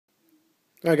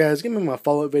Alright guys, give me my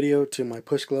follow-up video to my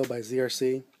Pushglo by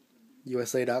ZRC,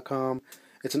 USA.com.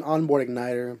 It's an onboard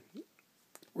igniter.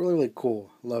 Really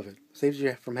cool. Love it. Saves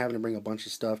you from having to bring a bunch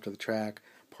of stuff to the track,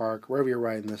 park, wherever you're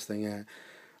riding this thing at.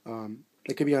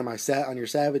 It could be on on your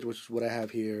Savage, which is what I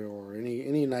have here, or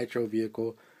any nitro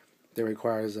vehicle that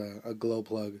requires a glow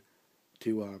plug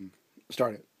to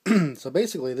start it. So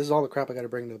basically, this is all the crap I got to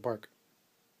bring to the park.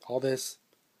 All this,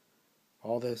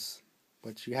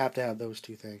 but you have to have those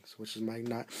two things, which is my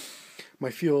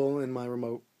fuel and my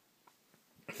remote.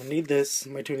 I need this,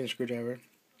 my tuning screwdriver.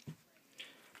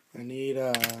 I need,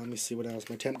 let me see what else,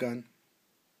 my temp gun.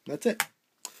 That's it.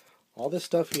 All this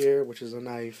stuff here, which is a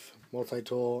knife,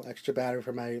 multi-tool, extra battery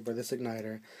for this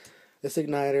igniter. This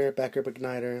igniter, backup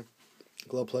igniter,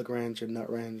 glow plug wrench and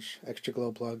nut wrench, extra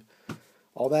glow plug.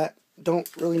 All that don't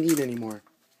really need anymore.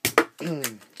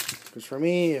 Because for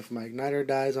me, if my igniter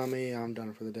dies on me, I'm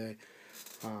done for the day.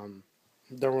 I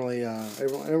don't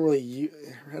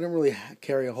really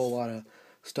carry a whole lot of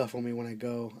stuff on me when I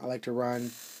go. I like to run.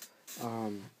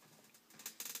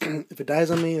 If it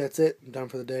dies on me, that's it. I'm done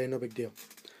for the day. No big deal.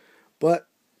 But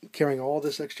carrying all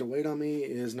this extra weight on me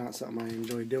is not something I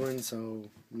enjoy doing, so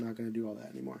I'm not going to do all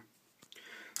that anymore.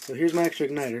 So here's my extra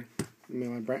igniter.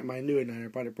 My new igniter. I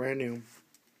bought it brand new.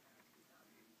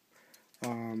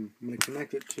 I'm going to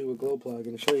connect it to a glow plug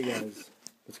and show you guys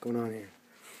what's going on here.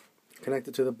 Connect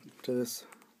it to this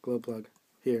glow plug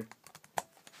here.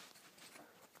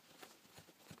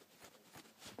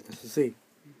 As you see,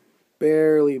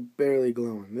 barely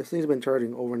glowing. This thing's been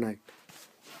charging overnight,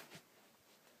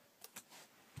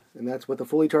 and that's with a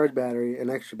fully charged battery, an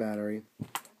extra battery,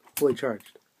 fully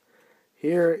charged.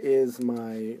 Here is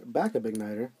my backup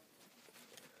igniter,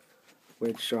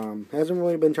 which hasn't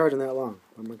really been charging that long.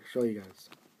 I'm going to show you guys.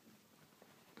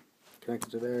 Connected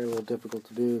to there, a little difficult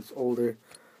to do. It's older.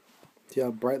 See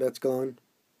how bright that's glowing?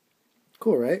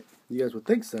 Cool, right? You guys would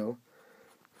think so.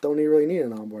 Don't really need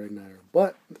an onboard igniter.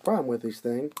 But the problem with this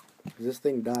thing is this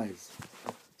thing dies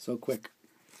so quick.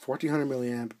 1400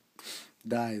 milliamp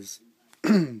dies.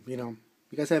 You know,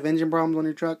 you guys have engine problems on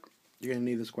your truck, you're going to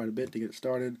need this quite a bit to get it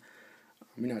started.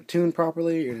 You're not tuned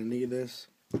properly, you're going to need this.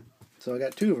 So I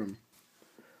got two of them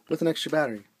with an extra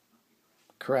battery.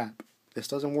 Crap. This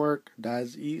doesn't work,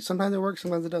 dies. Sometimes it works,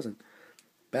 sometimes it doesn't.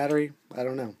 Battery, I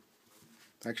don't know.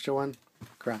 Extra one,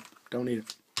 crap. Don't need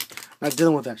it. Not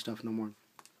dealing with that stuff no more.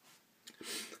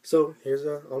 So here's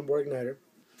an onboard igniter.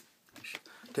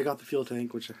 Take out the fuel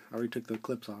tank, which I already took the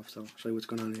clips off, so I'll show you what's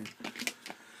going on here.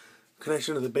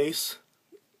 Connection to the base,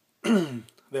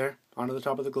 there, onto the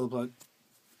top of the glow plug.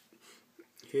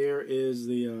 Here is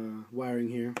the wiring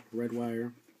here, red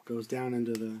wire, goes down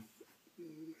into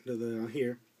the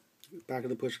here, back of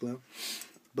the Pushglo.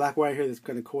 Black wire here that's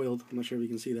kind of coiled, I'm not sure if you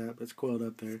can see that, but it's coiled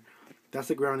up there. That's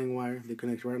the grounding wire that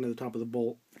connects right into the top of the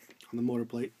bolt on the motor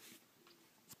plate.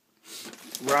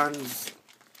 Runs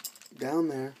down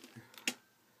there,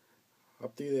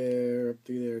 up through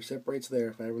there, separates there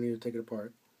if I ever need to take it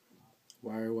apart.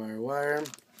 Wire,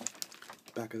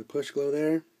 back of the Pushglo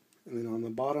there, and then on the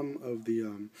bottom of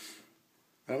the,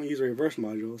 I don't use a reverse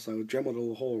module, so I would dremel a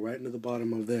little hole right into the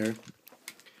bottom of their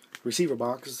receiver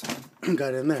box,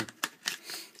 got it in there.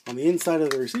 On the inside of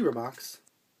the receiver box,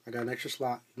 I got an extra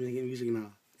slot. I'm using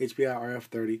an HPI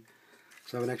RF30,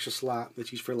 so I have an extra slot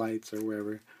that's used for lights or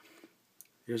wherever.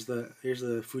 Here's the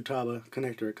Futaba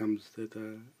connector that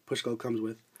the Pushglo comes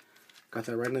with. Got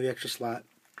that right into the extra slot.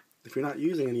 If you're not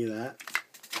using any of that,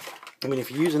 if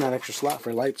you're using that extra slot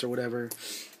for lights or whatever,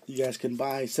 you guys can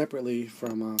buy separately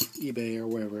from eBay or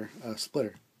wherever a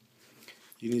splitter.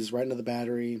 You can use this right into the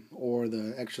battery or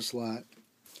the extra slot.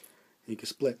 You can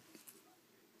split.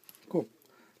 Cool.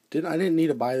 I didn't need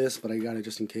to buy this, but I got it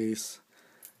just in case.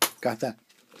 Got that.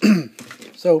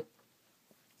 So,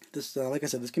 this, like I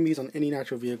said, this can be used on any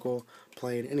natural vehicle,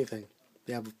 plane, anything.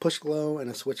 They have a Pushglo and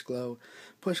a Switchglo.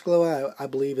 Pushglo, I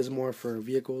believe, is more for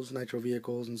vehicles, nitro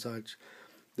vehicles and such.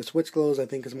 The Switchglows, I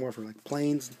think, is more for like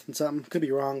planes and something. Could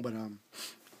be wrong, but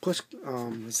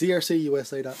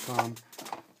ZRCUSA.com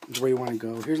is where you want to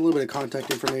go. Here's a little bit of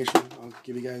contact information. I'll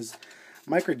give you guys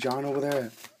Mike or John over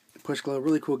there at Pushglo.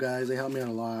 Really cool guys. They help me out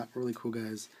a lot. Really cool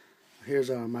guys. Here's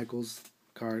Michael's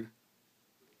card.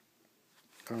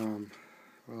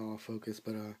 I'll focus,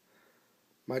 but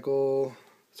Michael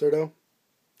Sardo,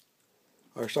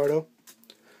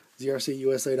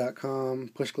 ZRCUSA.com,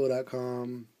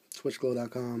 Pushglo.com,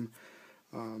 Switchglo.com.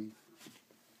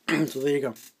 So there you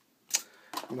go.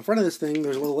 On the front of this thing,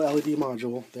 there's a little LED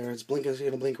module there. It's blinking. It's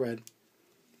going to blink red.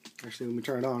 Actually, when we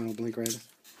turn it on, it'll blink red.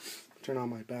 Turn on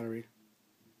my battery.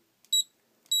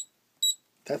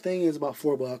 That thing is about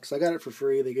 $4. I got it for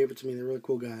free. They gave it to me. They're really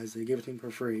cool guys. They gave it to me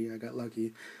for free. I got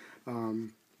lucky.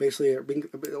 Basically,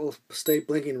 it'll stay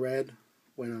blinking red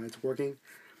when it's working,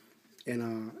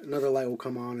 and another light will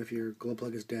come on if your glow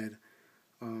plug is dead.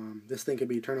 This thing can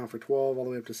be turned off for 12 all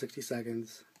the way up to 60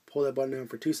 seconds. Pull that button down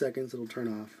for 2 seconds, it'll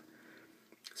turn off.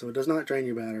 So it does not drain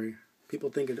your battery. People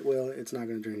think it will. It's not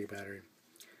going to drain your battery.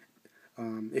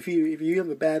 If you have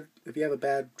a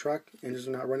bad truck, engines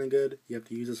are not running good, you have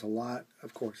to use this a lot.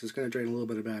 Of course, it's going to drain a little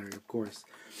bit of battery, of course,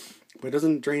 but it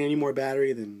doesn't drain any more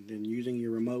battery than using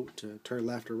your remote to turn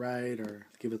left or right or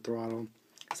give it throttle.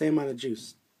 Same amount of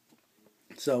juice.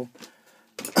 So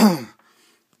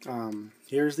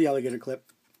here's the alligator clip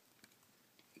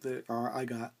that I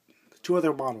got. 2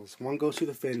 other models. One goes through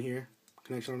the fin here,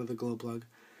 connection onto the glow plug.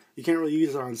 You can't really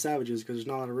use it on Savages because there's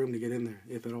not a lot of room to get in there,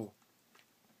 if at all.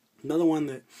 Another one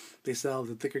that they sell is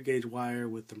a thicker gauge wire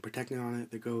with them protecting on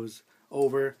it that goes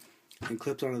over and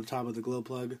clips onto the top of the glow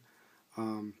plug.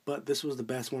 But this was the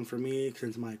best one for me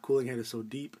since my cooling head is so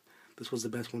deep. This was the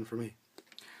best one for me.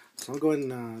 So I'll go ahead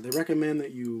and they recommend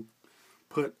that you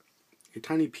put a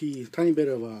tiny bit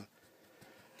of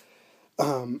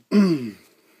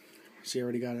see, I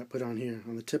already got it put on here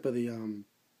on the tip of the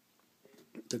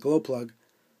glow plug,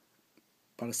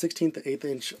 about a 1/16 to 1/8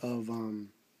 inch of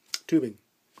tubing,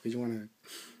 because you want to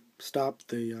stop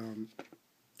the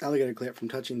alligator clip from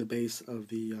touching the base of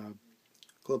the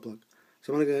glow plug.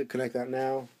 So I'm going to connect that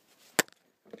now.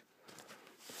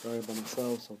 Sorry about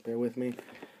myself, so bear with me.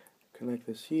 Connect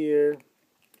this here.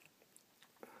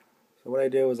 So what I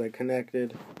did was I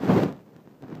connected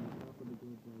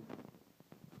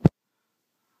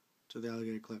to the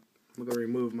alligator clip. I'm going to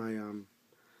remove my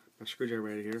my screwdriver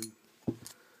right here.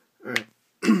 Alright.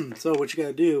 So what you got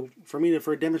to do,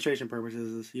 for demonstration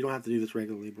purposes, is you don't have to do this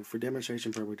regularly, but for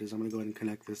demonstration purposes, I'm going to go ahead and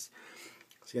connect this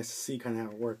so you guys see kind of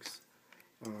how it works.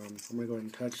 I'm going to go ahead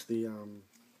and touch the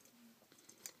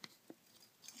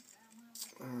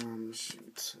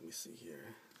shoot, let me see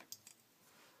here.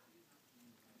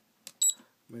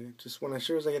 Just as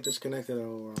soon as I get disconnected,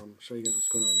 I'll show you guys what's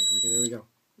going on here. Okay, there we go.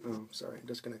 Oh, sorry,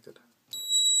 disconnected.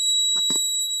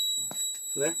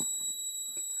 So there.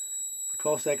 For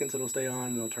 12 seconds it'll stay on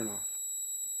and it'll turn off.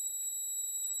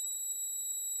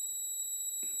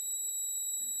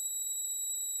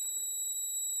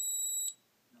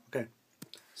 Okay.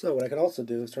 So what I can also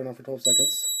do is turn off for 12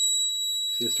 seconds.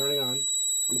 See, it's turning on.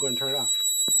 I'm going to turn it off.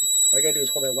 All I gotta do is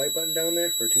hold that white button down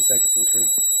there for 2 seconds. It'll turn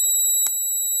off.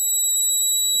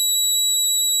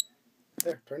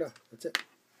 There, turned off. That's it.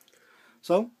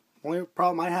 So, only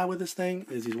problem I have with this thing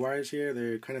is these wires here.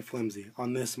 They're kind of flimsy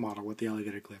on this model with the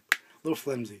alligator clip. A little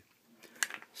flimsy.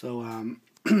 So,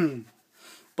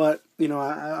 but, you know,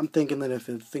 I'm thinking that if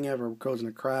the thing ever goes in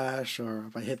a crash, or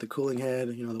if I hit the cooling head,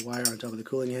 you know, the wire on top of the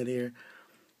cooling head here,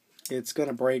 it's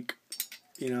gonna break,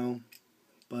 you know.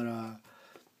 But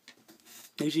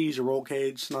usually use a roll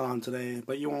cage. It's not on today,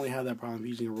 but you only have that problem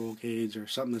using a roll cage or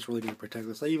something that's really gonna protect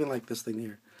this. Like, even like this thing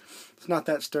here. It's not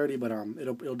that sturdy, but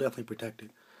it'll definitely protect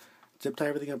it. Zip tie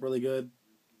everything up really good.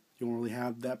 You won't really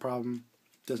have that problem.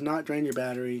 Does not drain your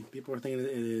battery. People are thinking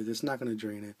it is. It's not going to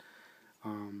drain it.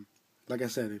 Like I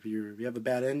said, if you have a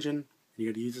bad engine, you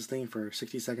got to use this thing for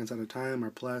 60 seconds at a time or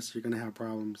plus, you're going to have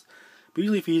problems. But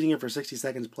usually, if you're using it for 60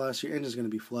 seconds plus, your engine's going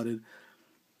to be flooded.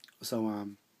 So,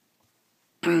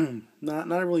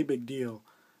 not a really big deal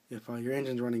if your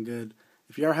engine's running good.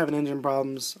 If you are having engine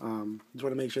problems, you just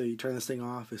want to make sure that you turn this thing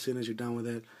off as soon as you're done with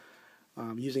it.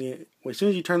 Using it, as soon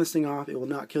as you turn this thing off, it will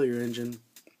not kill your engine.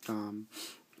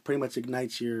 Pretty much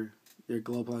ignites your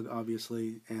glow plug,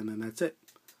 obviously, and then that's it.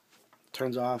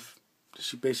 Turns off.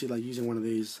 Just basically like using one of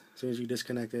these. As soon as you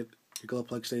disconnect it, your glow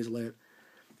plug stays lit.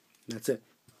 And that's it.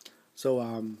 So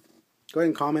go ahead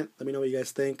and comment. Let me know what you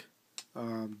guys think. If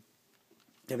you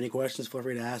have any questions, feel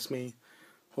free to ask me,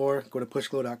 or go to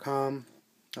pushglo.com.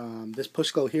 This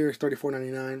Pushglo here is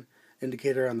 $34.99.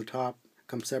 Indicator on the top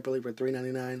comes separately for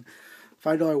 $3.99.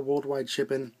 $5 worldwide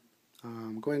shipping. Go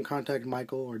ahead and contact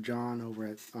Michael or John over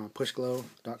at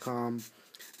pushglo.com,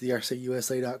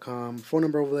 ZRCUSA.com. Phone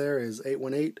number over there is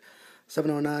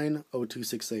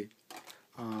 818-709-0268.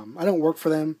 I don't work for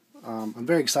them. I'm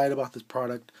very excited about this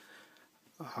product.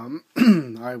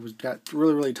 I got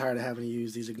really tired of having to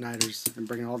use these igniters and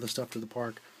bringing all this stuff to the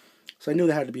park. So I knew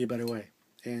there had to be a better way.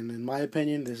 And in my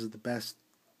opinion, this is the best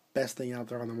thing out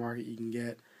there on the market you can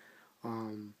get.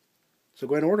 So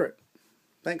go ahead and order it.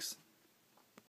 Thanks.